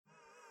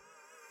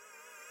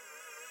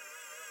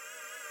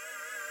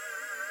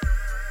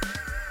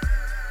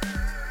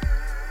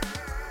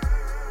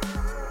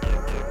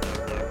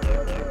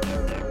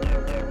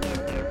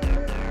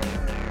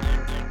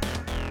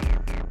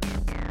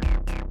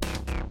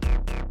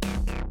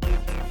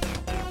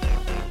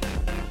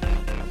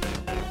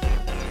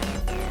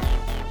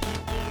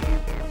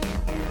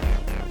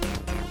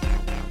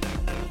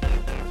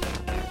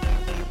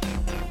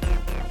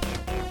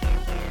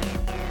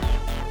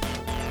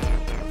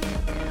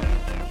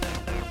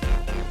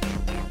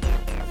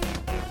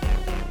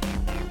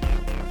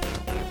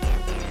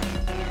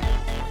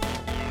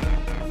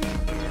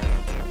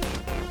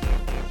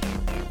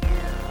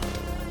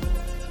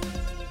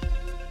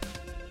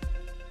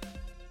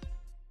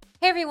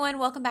everyone.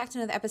 Welcome back to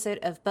another episode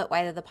of But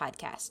Why the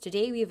Podcast.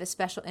 Today we have a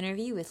special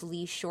interview with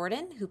Lee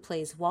Shorten, who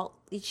plays Walt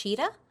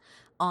Yashida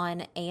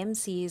on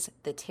AMC's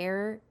The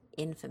Terror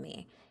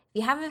Infamy.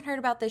 If you haven't heard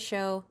about this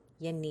show,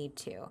 you need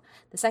to.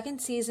 The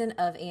second season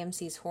of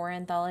AMC's horror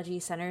anthology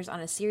centers on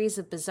a series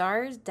of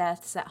bizarre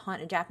deaths that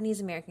haunt a Japanese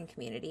American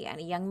community and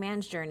a young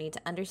man's journey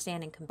to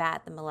understand and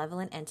combat the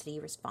malevolent entity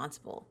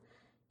responsible.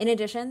 In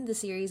addition, the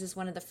series is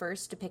one of the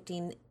first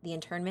depicting the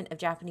internment of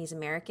Japanese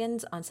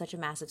Americans on such a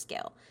massive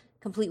scale,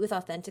 complete with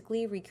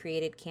authentically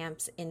recreated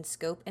camps in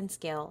scope and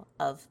scale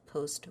of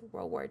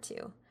post-World War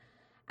II.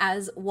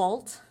 As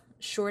Walt,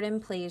 Shorten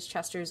plays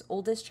Chester's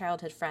oldest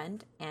childhood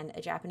friend and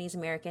a Japanese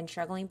American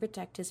struggling to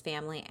protect his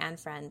family and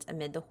friends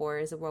amid the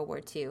horrors of World War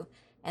II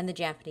and the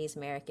Japanese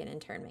American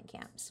internment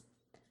camps.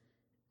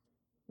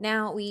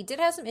 Now, we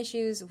did have some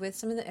issues with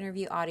some of the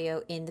interview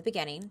audio in the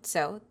beginning,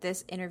 so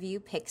this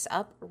interview picks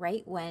up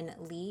right when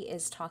Lee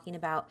is talking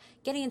about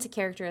getting into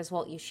character as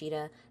Walt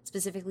Yashida,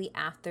 specifically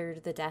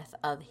after the death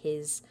of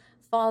his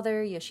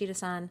father,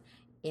 Yoshida-san,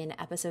 in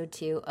episode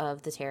 2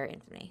 of The Terror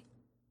Infamy.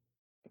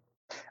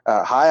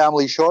 Hi, I'm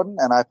Lee Shorten,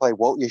 and I play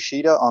Walt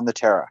Yashida on The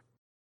Terror.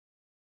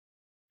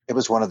 It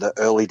was one of the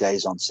early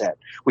days on set.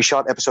 We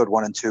shot episode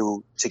 1 and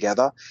 2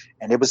 together,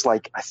 and it was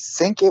I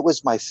think it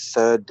was my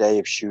third day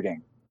of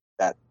shooting.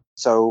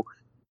 So,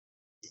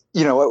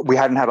 we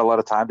hadn't had a lot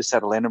of time to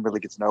settle in and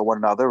really get to know one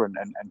another and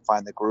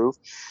find the groove.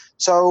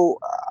 So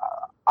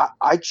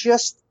I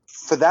just,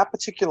 for that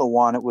particular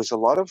one, it was a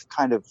lot of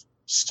kind of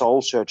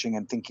soul searching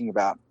and thinking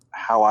about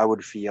how I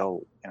would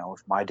feel,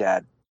 if my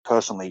dad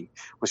personally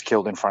was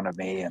killed in front of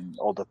me, and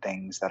all the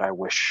things that I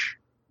wish,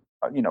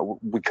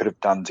 we could have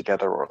done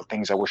together, or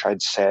things I wish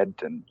I'd said,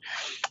 and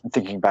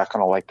thinking back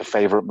on all the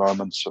favorite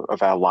moments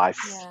of our life.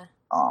 Yeah.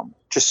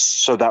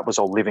 Just so that was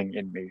all living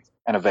in me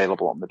and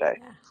available on the day.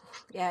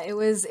 Yeah, it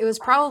was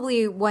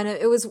probably one of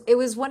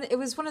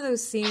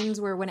those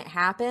scenes where when it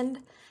happened,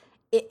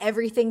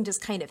 everything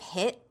just kind of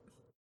hit.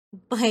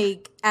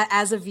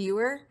 As a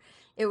viewer,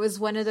 it was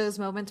one of those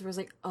moments where it was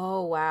like,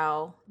 oh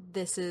wow,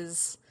 this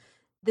is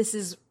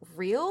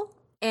real,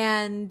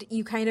 and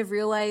you kind of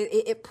realize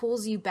it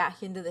pulls you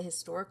back into the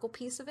historical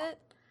piece of it,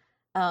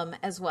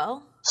 as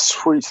well.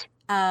 Sweet.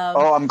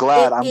 I'm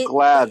glad. I'm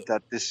glad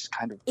that this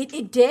kind of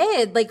it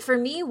did. For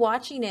me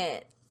watching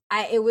it,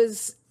 it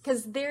was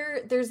because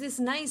there's this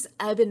nice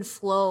ebb and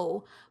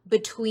flow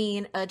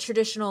between a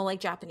traditional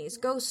Japanese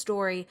ghost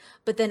story,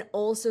 but then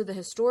also the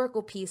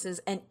historical pieces,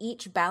 and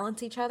each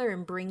balance each other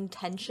and bring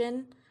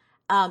tension.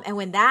 And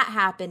when that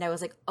happened, I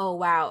was like, oh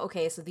wow,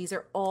 okay, so these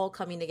are all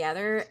coming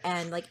together,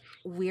 and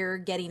we're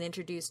getting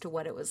introduced to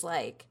what it was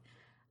like.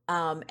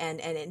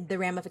 And the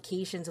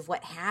ramifications of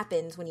what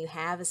happens when you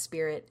have a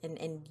spirit, and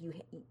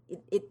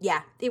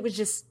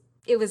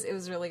it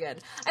was really good.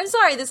 I'm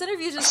sorry, this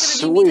interview is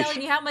just going to be me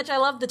telling you how much I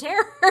love The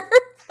Terror.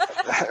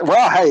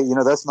 Well, hey,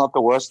 that's not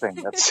the worst thing.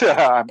 That's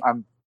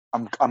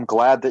I'm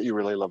glad that you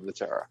really love The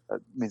Terror.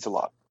 That means a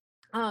lot.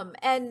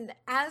 And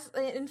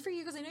for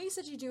you, because I know you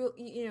said you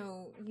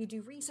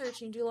do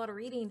research and you do a lot of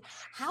reading.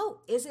 How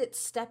is it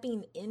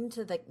stepping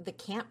into the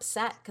camp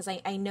set? Because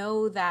I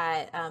know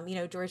that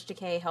George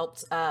Takei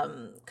helped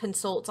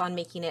consult on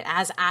making it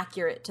as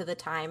accurate to the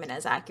time and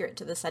as accurate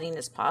to the setting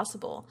as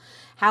possible.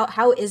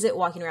 How is it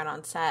walking around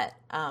on set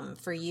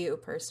for you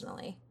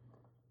personally?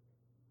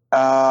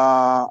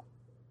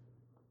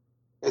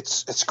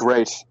 It's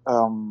great.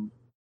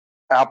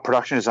 Our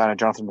production designer,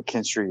 Jonathan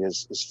McKinstry,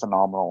 is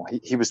phenomenal.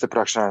 He was the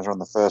production designer on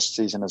the first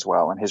season as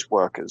well, and his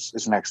work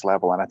is next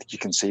level, and I think you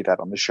can see that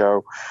on the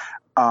show.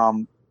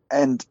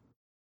 And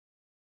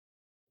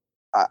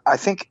I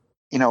think,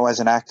 as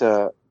an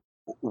actor,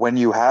 when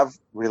you have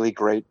really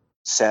great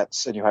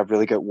sets and you have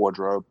really good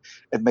wardrobe,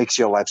 it makes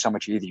your life so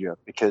much easier,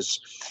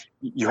 because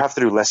you have to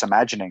do less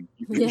imagining.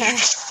 You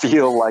just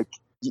feel like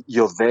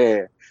you're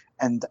there.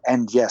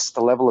 And yes,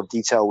 the level of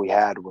detail we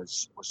had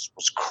was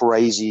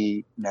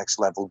crazy, next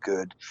level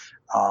good.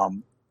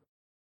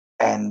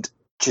 And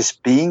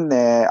just being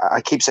there,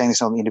 I keep saying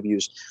this on the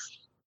interviews,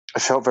 I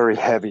felt very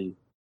heavy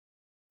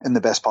in the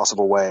best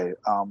possible way.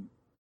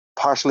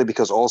 Partially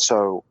because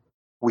also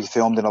we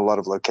filmed in a lot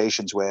of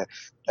locations where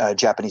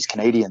Japanese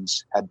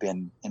Canadians had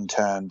been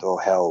interned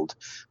or held.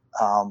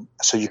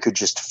 So you could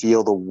just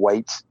feel the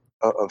weight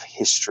of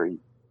history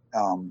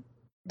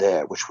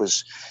there, which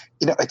was,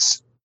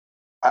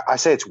 I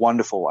say it's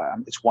wonderful.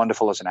 It's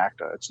wonderful as an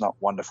actor. It's not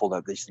wonderful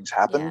that these things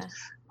happened.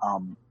 Yeah.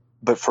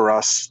 But for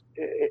us,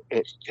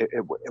 it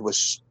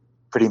was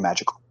pretty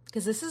magical.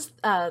 Because this is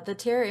The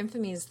Terror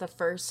Infamy is the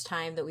first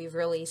time that we've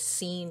really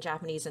seen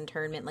Japanese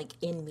internment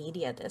in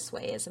media this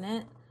way, isn't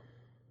it?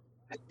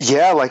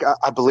 Yeah,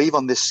 I believe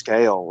on this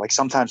scale.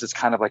 Sometimes it's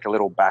kind of a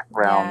little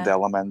background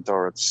element,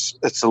 or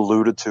it's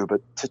alluded to,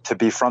 but to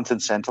be front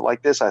and center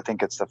like this, I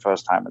think it's the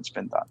first time it's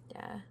been done.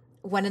 Yeah.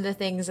 One of the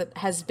things that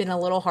has been a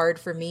little hard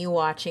for me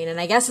watching, and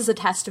I guess is a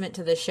testament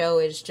to the show,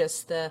 is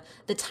just the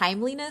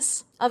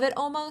timeliness of it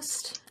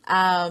almost.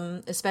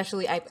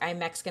 Especially, I'm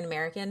Mexican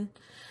American.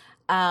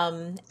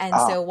 And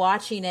Ah, so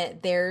watching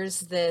it, there's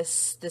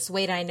this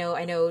weight. I know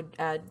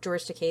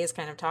George Takei has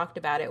kind of talked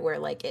about it, where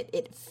like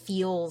it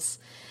feels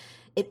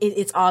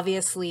it's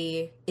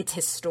obviously it's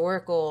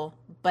historical,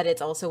 but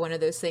it's also one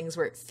of those things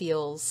where it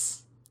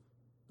feels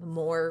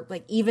more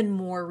like even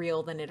more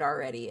real than it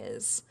already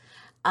is.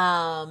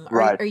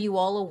 right. Are you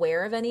all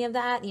aware of any of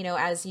that? You know,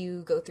 as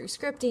you go through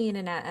scripting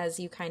and as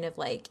you kind of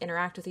like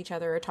interact with each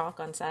other or talk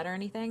on set or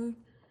anything?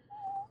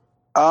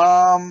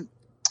 Um,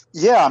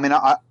 yeah, I mean,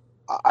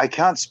 I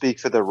can't speak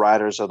for the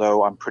writers,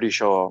 although I'm pretty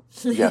sure,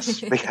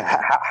 yes.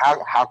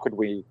 How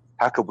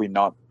could we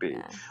not be?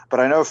 Yeah. But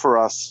I know for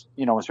us,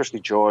 especially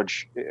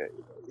George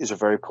is a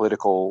very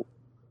political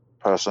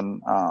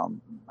person,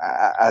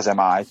 as am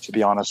I, to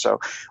be honest. So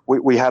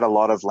we had a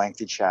lot of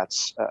lengthy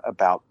chats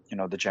about,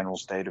 the general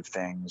state of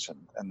things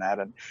and that.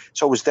 And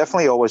so it was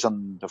definitely always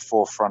on the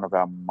forefront of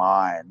our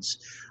minds.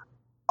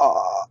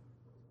 Uh,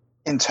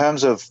 in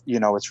terms of,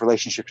 its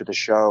relationship to the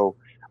show,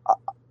 uh,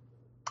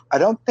 I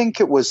don't think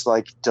it was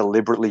like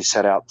deliberately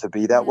set out to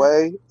be that Yeah.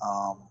 way.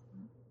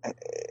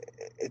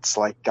 It's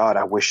like, God,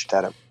 I wish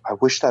that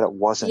it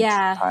wasn't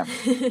Yeah. time,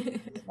 you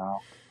know?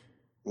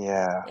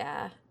 Yeah.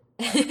 Yeah.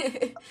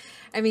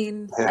 I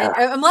mean, Yeah.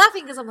 I'm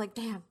laughing because I'm like,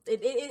 damn,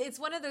 it's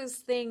one of those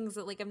things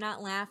that like I'm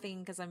not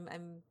laughing because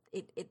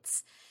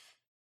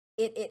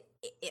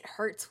it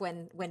hurts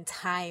when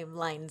time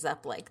lines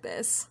up like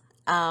this.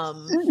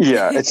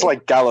 Yeah. It's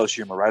like gallows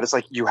humor, right? It's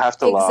like you have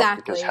to laugh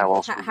because Exactly. how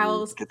else will How you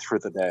else? get through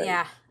the day?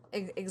 Yeah,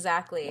 Yeah.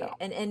 exactly.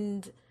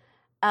 And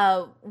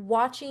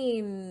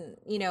watching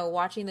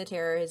the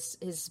terror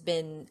has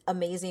been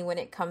amazing when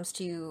it comes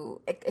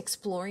to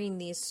exploring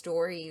these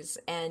stories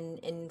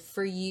and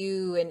for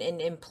you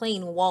and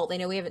playing Walt. I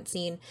know we haven't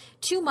seen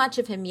too much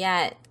of him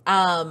yet.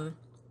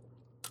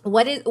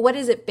 What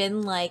has it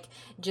been like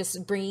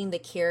just bringing the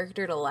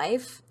character to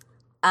life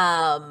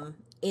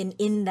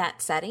in that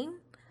setting?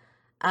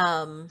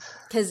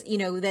 Because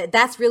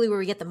that's really where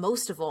we get the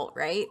most of Walt,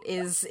 right?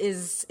 Is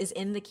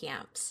in the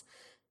camps.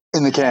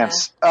 In the Yeah.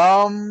 camps.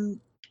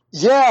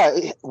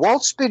 Yeah,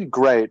 Walt's been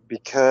great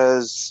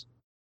because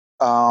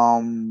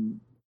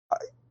um,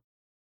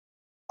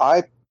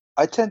 I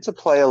I tend to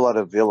play a lot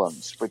of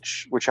villains,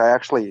 which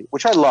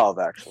I love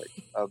actually.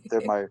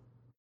 They're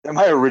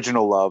my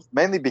original love,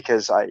 mainly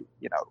because I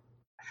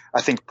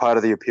think part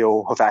of the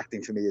appeal of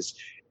acting for me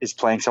is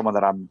playing someone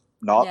that I'm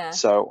not. Yeah.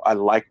 So I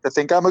like to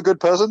think I'm a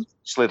good person,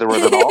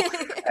 Slytherin and all.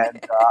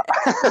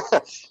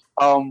 And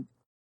um,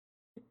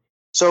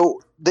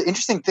 so the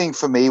interesting thing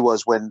for me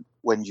was when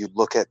you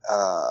look at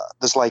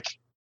there's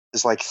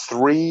like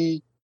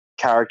three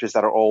characters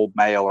that are all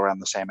male around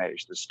the same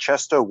age. There's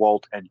Chester,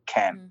 Walt, and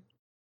Ken.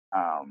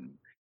 Mhm. Um,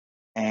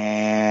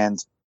 and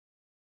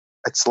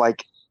it's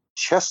like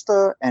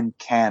Chester and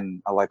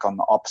Ken are like on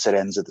the opposite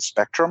ends of the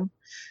spectrum,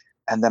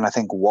 and then I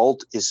think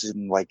Walt is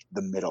in like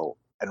the middle.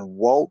 And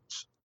Walt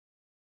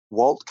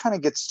kind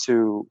of gets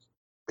to,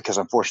 because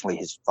unfortunately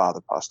his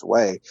father passed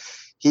away,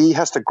 he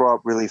has to grow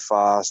up really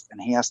fast, and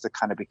he has to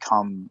kind of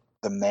become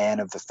the man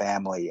of the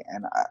family.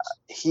 And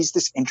he's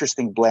this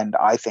interesting blend,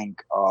 I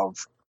think, of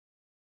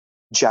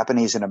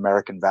Japanese and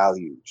American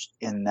values.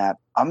 In that,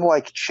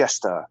 unlike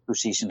Chester, who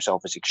sees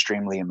himself as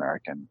extremely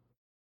American,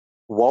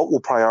 Walt will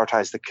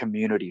prioritize the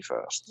community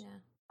first. Yeah.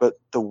 But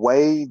the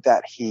way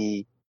that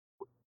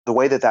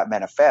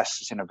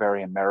manifests is in a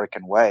very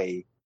American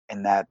way,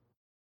 in that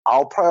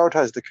I'll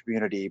prioritize the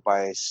community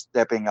by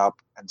stepping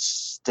up and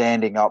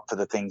standing up for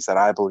the things that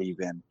I believe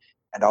in,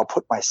 and I'll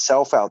put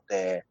myself out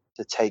there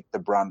to take the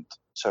brunt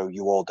so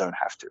you all don't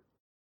have to.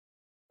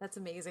 That's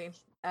amazing.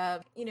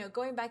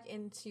 Going back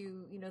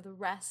into, the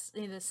rest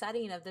in the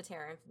setting of the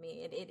Terror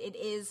Infamy, it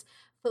is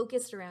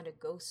focused around a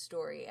ghost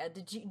story.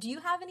 Do you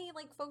have any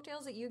like folk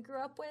tales that you grew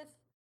up with?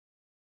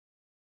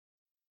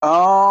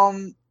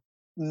 Um,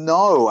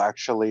 no,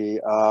 actually.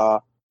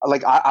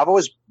 Like I've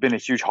always been a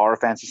huge horror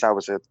fan since I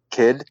was a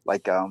kid.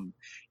 Like, when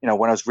I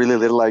was really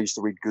little, I used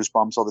to read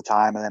Goosebumps all the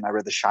time, and then I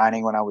read The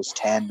Shining when I was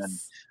 10,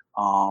 Yes.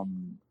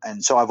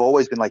 and so I've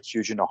always been like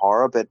huge into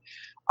horror, but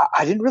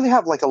I didn't really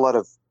have like a lot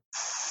of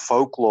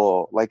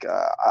folklore. Like,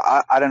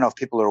 I don't know if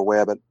people are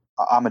aware, but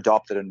I'm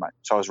adopted,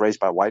 so I was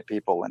raised by white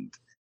people, and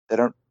they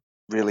don't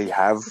really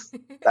have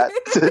that.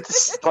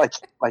 It's like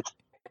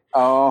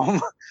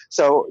um,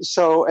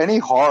 so any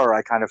horror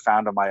I kind of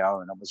found on my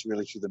own. It was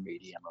really through the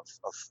medium of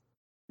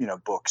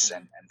books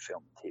and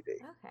film and TV.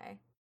 Okay.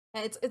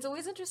 Yeah, it's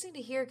always interesting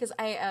to hear because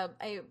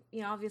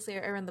obviously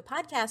I run the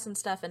podcast and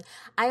stuff, and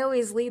I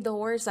always lead the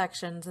horror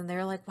sections, and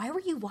they're like, "Why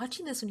were you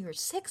watching this when you were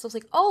 6?" I was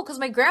like, "Oh, because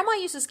my grandma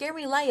used to scare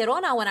me La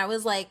Llorona when I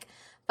was like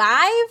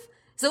 5,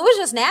 so it was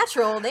just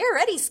natural. They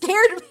already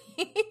scared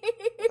me."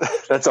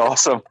 That's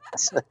awesome.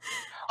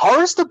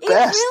 Horror's the It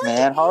best,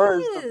 man. Horror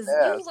is really the is.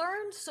 You best.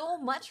 learn so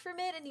much from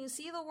it, and you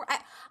see the world.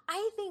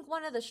 I think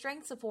one of the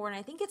strengths of horror, and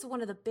I think it's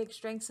one of the big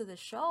strengths of the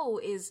show,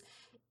 is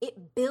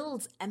it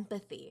builds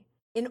empathy.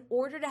 in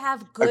order to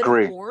have good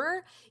Agree.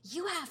 horror,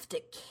 you have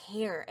to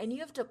care and you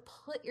have to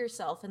put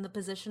yourself in the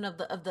position of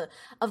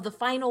the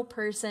final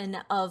person,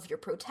 of your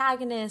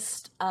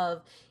protagonist,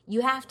 of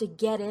you have to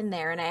get in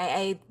there. And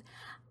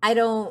I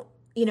don't,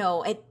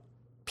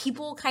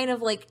 people kind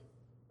of like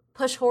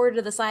push horror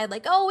to the side,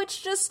 like, oh,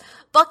 it's just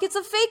buckets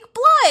of fake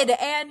blood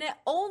and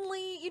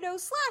only,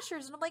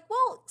 slashers. And I'm like,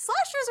 well,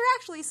 slashers are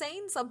actually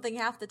saying something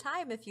half the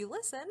time if you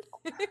listen.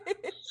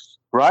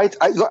 Right?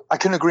 I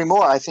can agree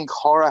more. I think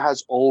horror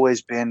has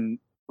always been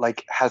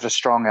has a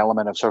strong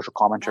element of social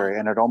commentary,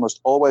 and it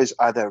almost always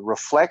either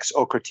reflects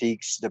or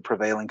critiques the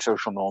prevailing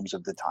social norms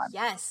of the time.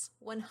 Yes,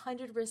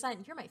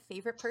 100%. You're my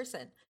favorite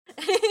person.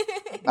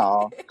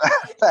 Oh,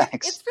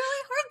 thanks. It's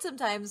really hard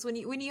sometimes when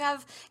you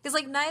have, because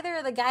like neither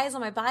of the guys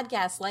on my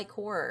podcast like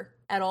horror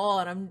at all,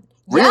 and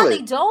Really?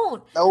 they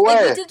don't. No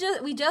way.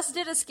 Like we just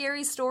did a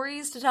scary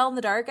stories to tell in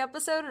the dark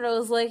episode, and I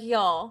was like,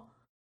 y'all,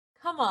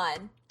 come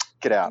on.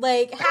 Get out.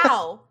 Like,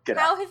 how?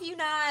 How out. have you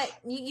not?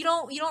 You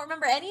don't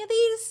remember any of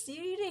these? You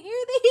didn't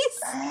hear these?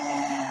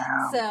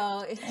 Damn.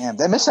 So Damn,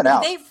 they're missing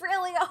out. They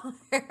really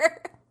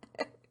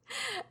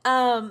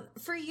are.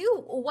 For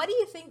you, what do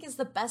you think is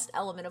the best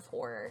element of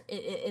horror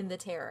in The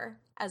Terror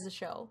as a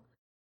show?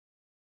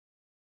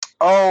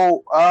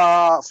 Oh,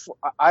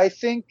 I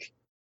think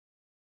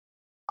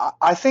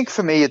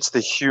for me it's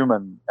the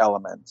human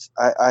element.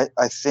 I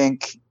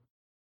think.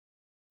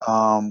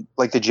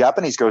 Like the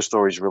Japanese ghost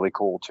story is really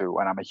cool too,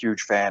 and I'm a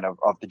huge fan of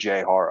the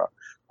J horror.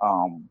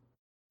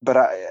 But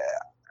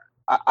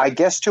I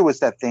guess too,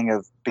 it's that thing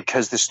of,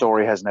 because the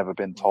story has never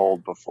been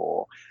told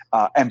before,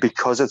 and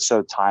because it's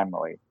so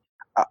timely,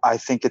 I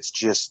think it's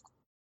just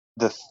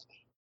the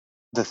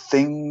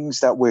things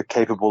that we're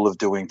capable of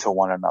doing to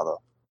one another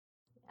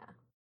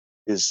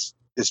is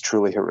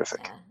truly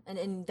horrific. Yeah.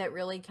 And that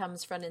really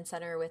comes front and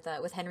center with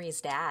Henry's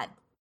dad.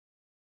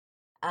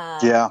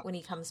 When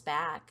he comes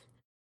back.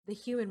 The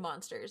human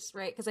monsters,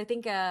 right? Because I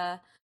think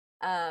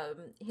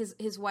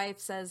his wife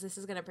says this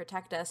is going to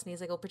protect us, and he's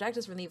like, "Well, protect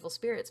us from the evil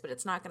spirits, but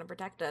it's not going to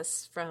protect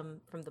us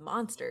from the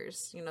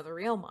monsters, the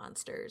real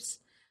monsters."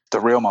 The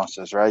real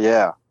monsters, right?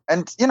 Yeah,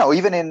 and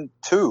even in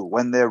 2,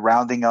 when they're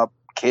rounding up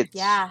kids,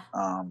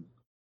 and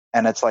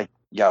it's like,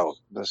 yo,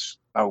 there's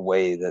no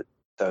way that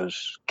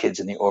those kids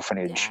in the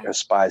orphanage are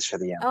spies for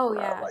the Emperor. Oh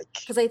yeah,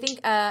 because I think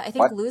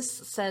Luce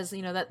says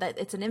that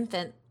it's an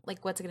infant.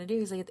 Like, what's it gonna do?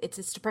 He's like,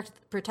 it's to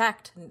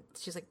protect. And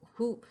she's like,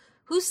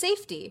 whose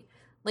safety?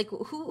 Like,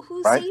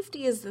 whose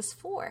safety is this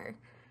for?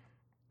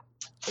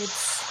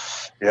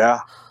 It's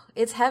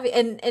heavy,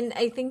 and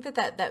I think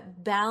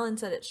that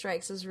balance that it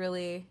strikes is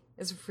really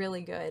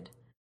good.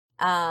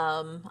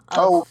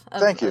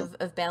 Thank you.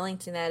 Of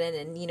balancing that in,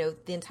 and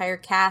the entire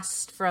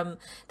cast, from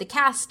the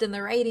cast and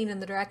the writing and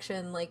the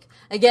direction. Like,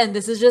 again,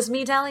 this is just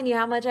me telling you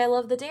how much I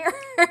love The Terror.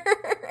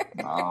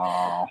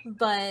 Oh,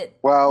 but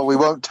we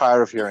won't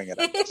tire of hearing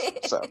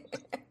it. So,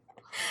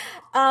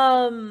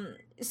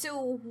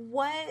 so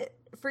what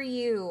for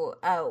you?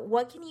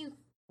 What can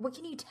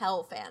you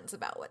tell fans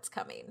about what's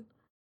coming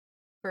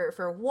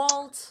for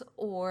Walt,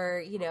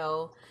 or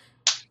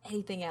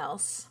anything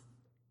else?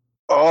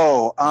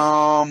 Oh,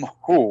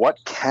 what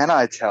can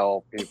I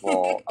tell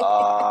people?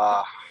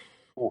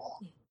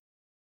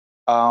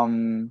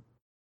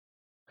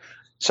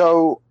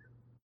 So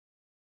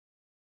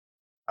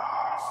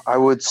I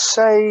would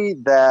say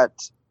that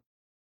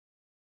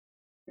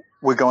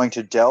we're going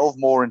to delve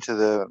more into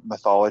the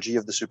mythology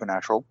of the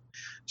supernatural.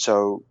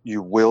 So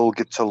you will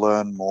get to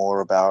learn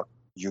more about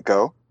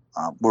Yuko.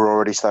 We're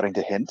already starting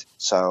to hint.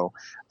 So,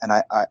 and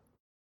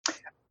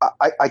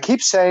I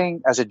keep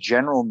saying, as a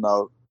general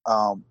note,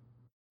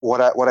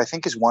 what I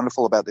think is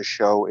wonderful about this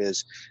show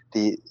is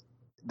the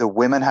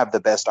women have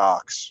the best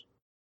arcs.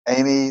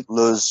 Amy,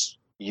 Luz,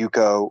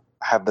 Yuko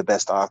have the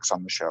best arcs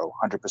on the show,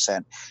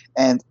 100%.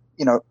 And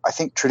I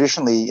think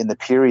traditionally in the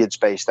period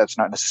space, that's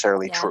not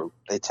necessarily true.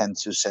 They tend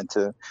to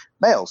center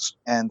males.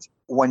 And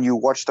when you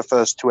watch the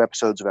first 2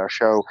 episodes of our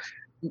show,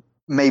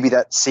 maybe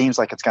that seems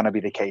like it's going to be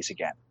the case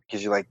again,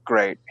 because you're like,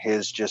 great,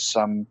 here's just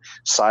some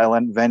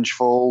silent,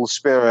 vengeful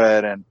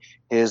spirit, and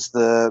here's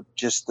the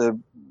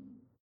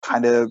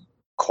kind of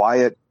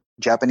quiet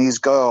Japanese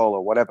girl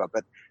or whatever.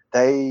 But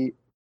they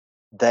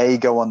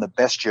go on the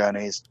best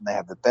journeys, and they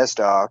have the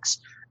best arcs,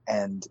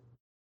 and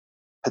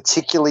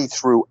particularly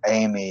through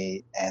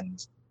Amy,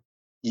 and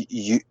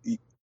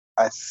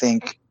I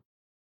think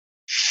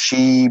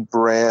she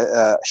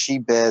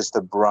bears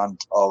the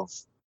brunt of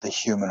the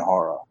human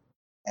horror,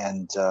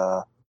 and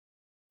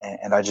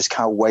I just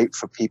can't wait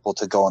for people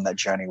to go on that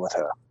journey with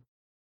her.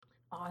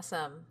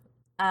 Awesome.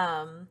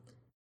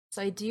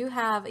 So I do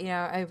have,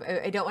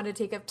 I don't want to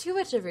take up too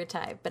much of your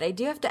time, but I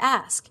do have to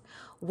ask,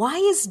 why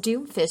is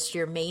Doomfist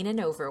your main in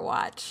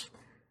Overwatch?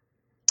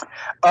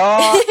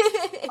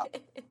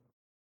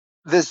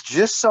 There's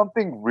just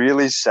something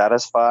really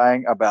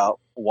satisfying about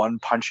one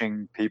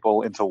punching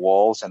people into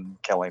walls and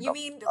killing them.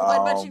 You mean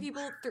one bunch of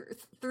people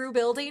through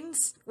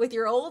buildings with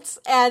your ults?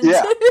 And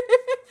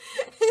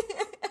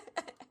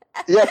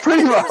yeah,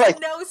 pretty much. There's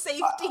no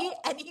safety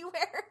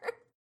anywhere.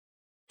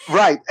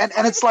 Right. And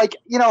it's like,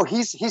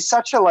 he's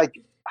such a like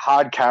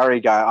hard carry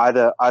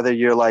guy. Either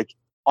you're like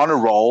on a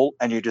roll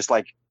and you're just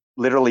like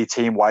literally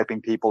team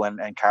wiping people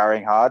and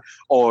carrying hard,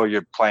 or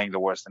you're playing the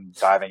worst and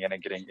diving in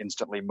and getting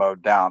instantly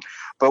mowed down.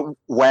 But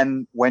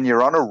when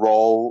you're on a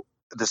roll,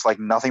 there's like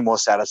nothing more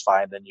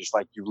satisfying than you just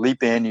like you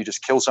leap in, you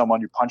just kill someone,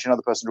 you punch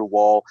another person to a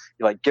wall,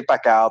 you like get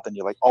back out, then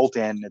you like ult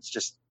in. It's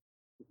just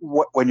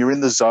when you're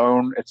in the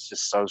zone, it's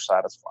just so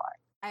satisfying.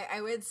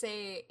 I would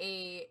say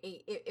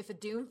if a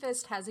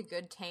Doomfist has a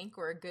good tank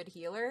or a good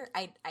healer,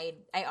 I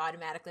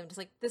automatically am just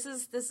like, this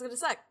is gonna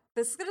suck.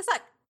 This is gonna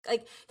suck.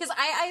 Like, because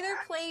I either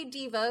play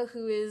D.Va,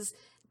 who is,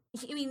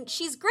 I mean,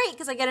 she's great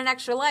because I get an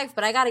extra life,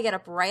 but I got to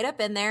get right up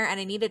in there,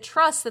 and I need to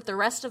trust that the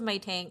rest of my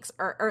tanks,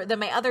 or that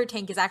my other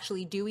tank is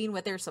actually doing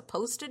what they're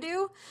supposed to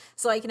do,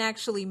 so I can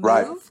actually move.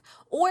 Right.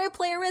 Or I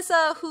play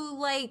Orisa,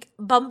 who like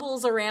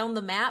bumbles around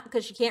the map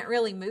because she can't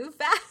really move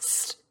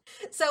fast.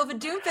 So if a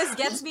Doomfist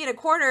gets me in a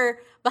corner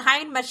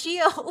behind my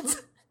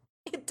shield,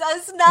 it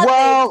does nothing.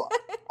 Well,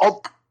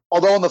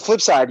 although on the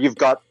flip side, you've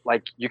got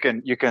like you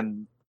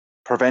can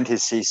prevent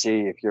his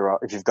CC if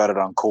you've got it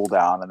on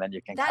cooldown, and then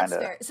you can kind of.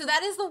 That's fair. So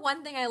that is the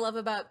one thing I love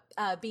about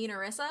being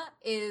Orisa,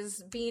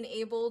 is being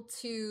able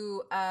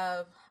to.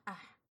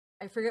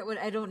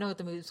 I don't know what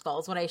the move's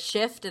called. When I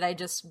shift and I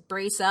just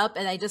brace up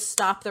and I just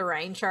stop the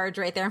Rein charge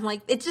right there. I'm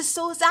like, it's just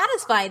so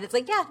satisfying. It's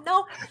like,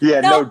 no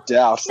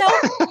doubt. No,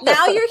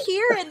 now you're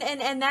here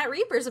and that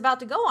Reaper's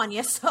about to go on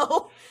you.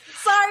 So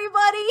sorry,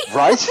 buddy.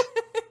 Right?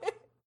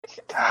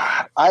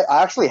 God, I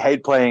actually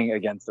hate playing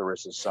against the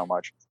Orisa so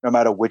much, no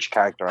matter which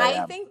character I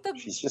am. I think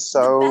she's just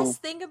so. The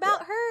best thing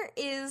about her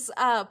is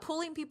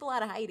pulling people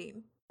out of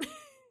hiding.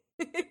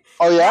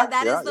 Oh yeah,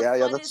 that is the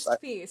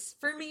funnest piece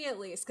for me, at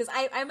least, because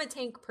I'm a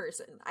tank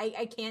person.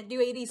 I can't do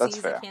ADCs. That's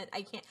fair.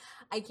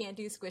 I can't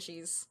do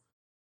squishies.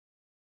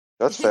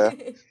 That's fair.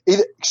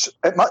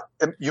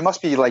 You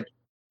must be like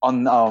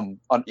on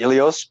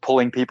Ilios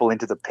pulling people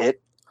into the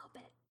pit. A little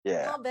bit.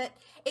 Yeah,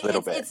 a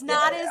little bit. It's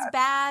not as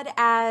bad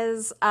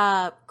as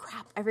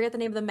crap. I forget the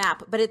name of the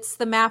map, but it's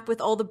the map with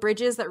all the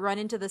bridges that run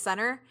into the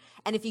center.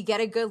 And if you get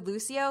a good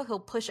Lucio, he'll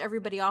push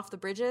everybody off the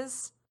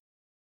bridges.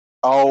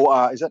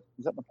 Oh, is that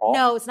Nepal?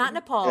 No, it's not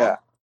Nepal. Yeah.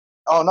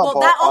 Oh, no.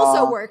 Well, that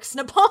also works.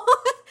 Nepal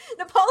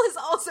is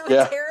also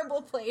a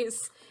terrible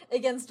place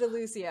against a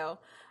Lucio.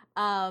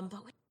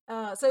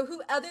 So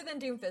who other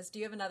than Doomfist, do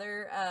you have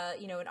another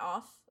an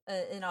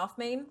off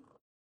main?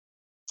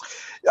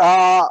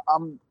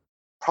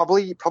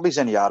 Probably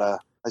Zenyatta.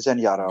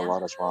 Zenyatta a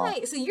lot as well.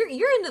 So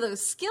you're into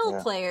those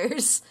skill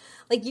players,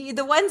 like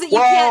the ones that you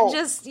can't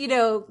just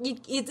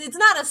it's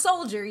not a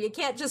soldier. You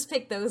can't just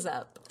pick those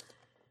up.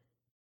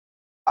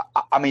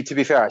 I mean, to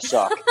be fair, I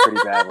suck pretty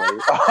badly.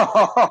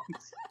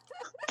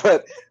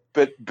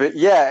 But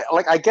yeah,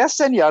 like I guess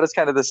Zenyatta is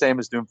kind of the same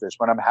as Doomfist.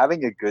 When I'm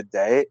having a good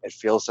day, it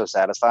feels so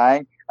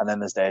satisfying, and then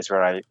there's days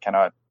where I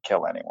cannot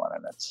kill anyone,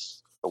 and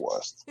it's the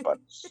worst. But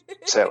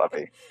c'est la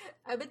vie.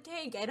 I'm a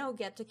tank. I don't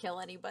get to kill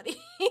anybody.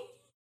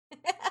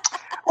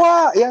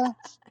 Well, yeah.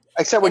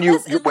 Except when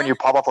you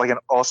pop up like an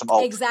awesome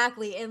ult.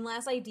 Exactly.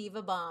 Unless I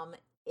diva bomb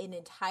an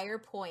entire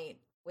point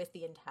with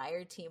the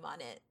entire team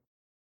on it.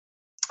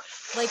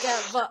 Like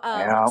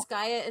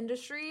Skya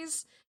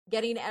Industries,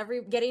 getting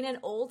an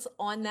ult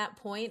on that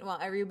point while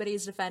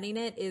everybody's defending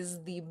it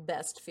is the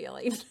best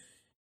feeling.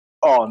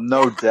 Oh,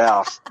 no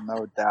doubt.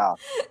 No doubt.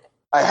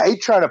 I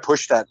hate trying to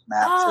push that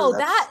map. Oh,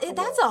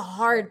 that's a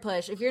hard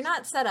push. If you're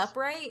not set up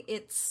right,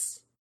 it's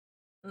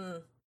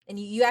and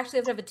you actually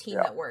have to have a team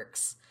that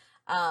works.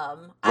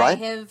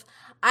 Right?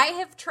 I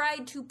have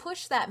tried to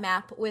push that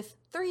map with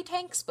 3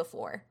 tanks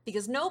before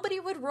because nobody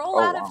would roll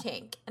out of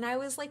tank, and I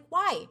was like,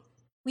 why?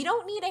 We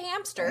don't need a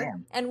hamster,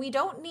 and we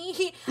don't need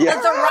the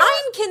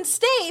Rein can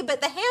stay,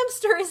 but the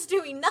hamster is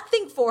doing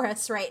nothing for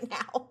us right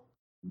now.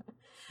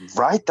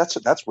 Right?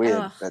 That's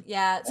weird.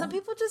 Some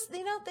people just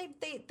they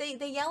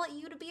yell at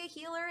you to be a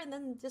healer and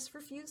then just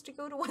refuse to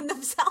go to one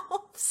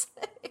themselves.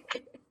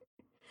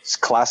 It's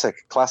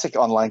classic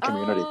online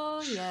community.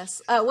 Oh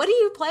yes. What do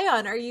you play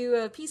on? Are you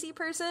a PC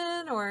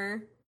person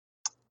or?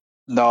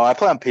 No, I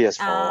play on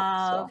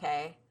PS4.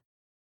 Okay.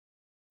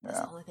 That's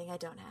the only thing I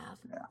don't have.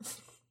 Yeah.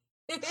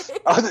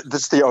 Oh,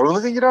 that's the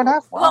only thing you don't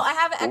have? Wow. Well, I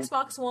have an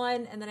Xbox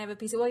One and then I have a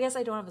PC. Well, I guess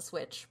I don't have a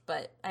Switch,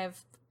 but I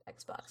have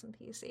Xbox and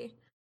PC.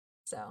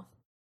 So.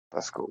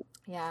 That's cool.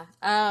 Yeah.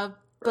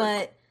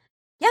 But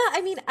yeah,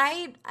 I mean,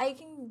 I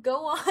can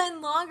go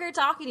on longer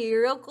talking to you. You're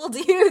a real cool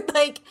dude.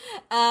 Like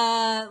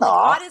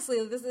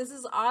honestly, this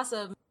is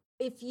awesome.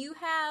 If you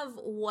have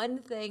one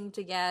thing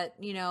to get,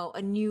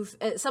 a new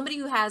somebody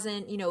who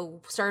hasn't,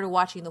 started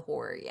watching the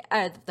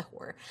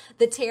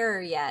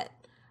Terror yet,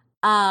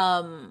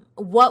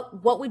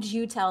 what would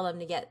you tell them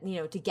to get,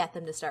 to get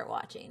them to start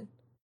watching?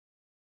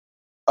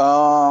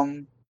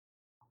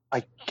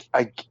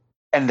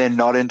 And then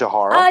not into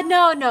horror?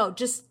 No,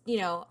 just,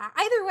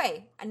 either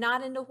way,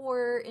 not into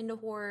horror,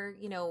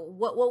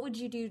 what would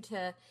you do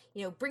to,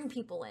 bring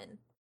people in?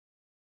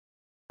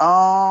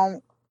 I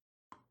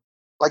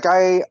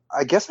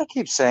guess I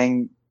keep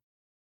saying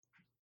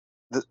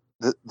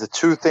the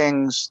 2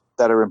 things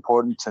that are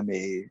important to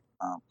me.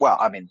 Well,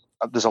 I mean,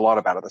 there's a lot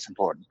about it that's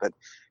important, but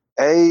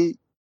a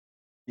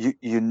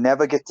you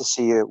never get to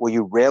see it. Well,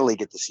 you rarely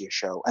get to see a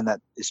show, and that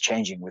is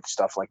changing with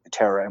stuff like the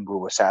Terror and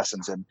Wu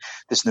Assassins and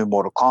this new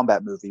Mortal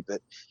Kombat movie.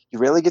 But you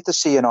rarely get to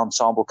see an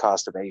ensemble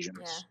cast of Asians.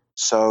 Yeah.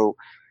 So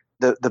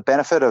the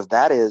benefit of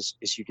that is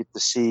you get to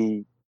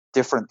see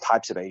different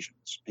types of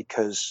Asians,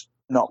 because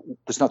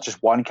there's not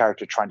just one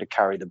character trying to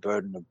carry the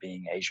burden of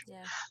being Asian.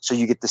 Yeah. So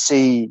you get to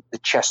see the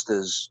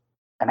Chesters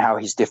and how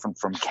he's different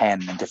from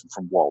Ken and different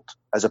from Walt,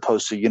 as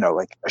opposed to,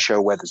 like a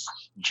show where there's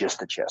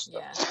just a Chester.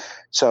 Yeah.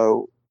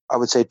 So I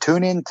would say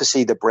tune in to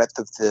see the breadth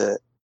of the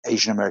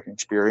Asian American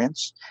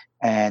experience.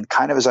 And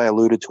kind of as I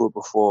alluded to it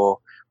before,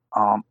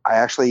 I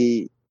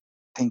actually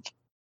think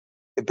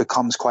it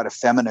becomes quite a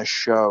feminist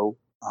show.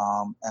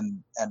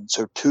 And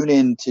so tune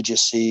in to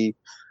just see,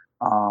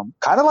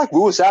 kind of like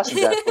Wu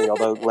Assassins, actually,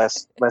 although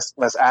less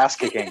ass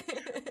kicking.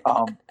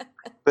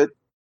 But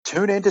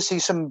tune in to see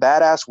some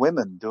badass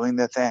women doing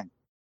their thing.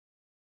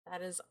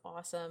 That is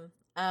awesome.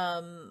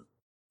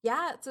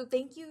 Yeah, so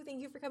thank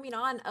you for coming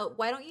on.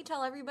 Why don't you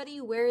tell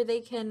everybody where they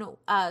can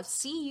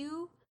see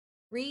you,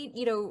 read,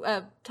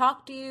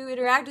 talk to you,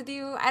 interact with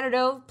you? I don't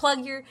know,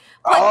 plug your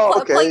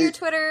plug your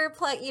Twitter,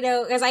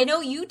 because I know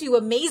you do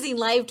amazing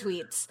live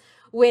tweets,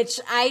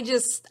 which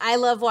I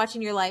love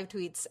watching your live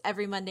tweets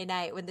every Monday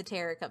night when the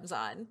Terror comes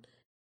on.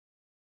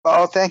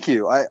 Oh, thank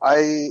you.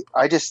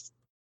 I just,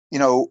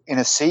 in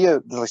a sea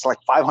of, there's like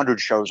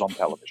 500 shows on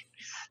television.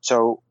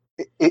 So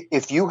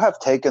if you have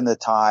taken the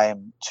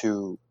time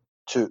to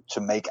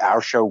make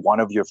our show one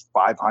of your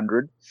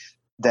 500,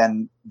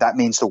 then that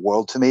means the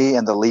world to me.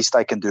 And the least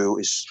I can do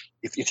is,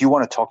 if you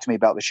want to talk to me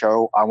about the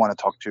show, I want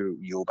to talk to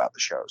you about the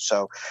show.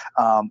 So,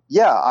 I'm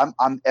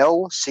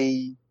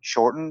LC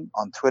Shorten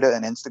on Twitter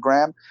and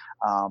Instagram.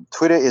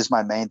 Twitter is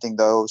my main thing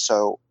though.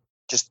 So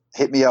just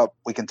hit me up.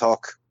 We can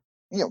talk,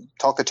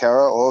 talk the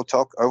Terror or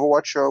talk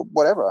Overwatch or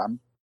whatever.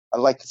 I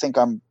like to think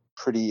I'm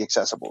pretty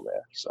accessible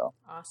there. So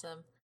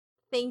awesome.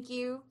 Thank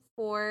you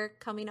for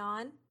coming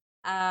on.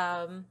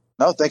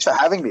 No, thanks for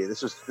having me.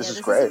 This is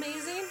great. This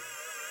is amazing.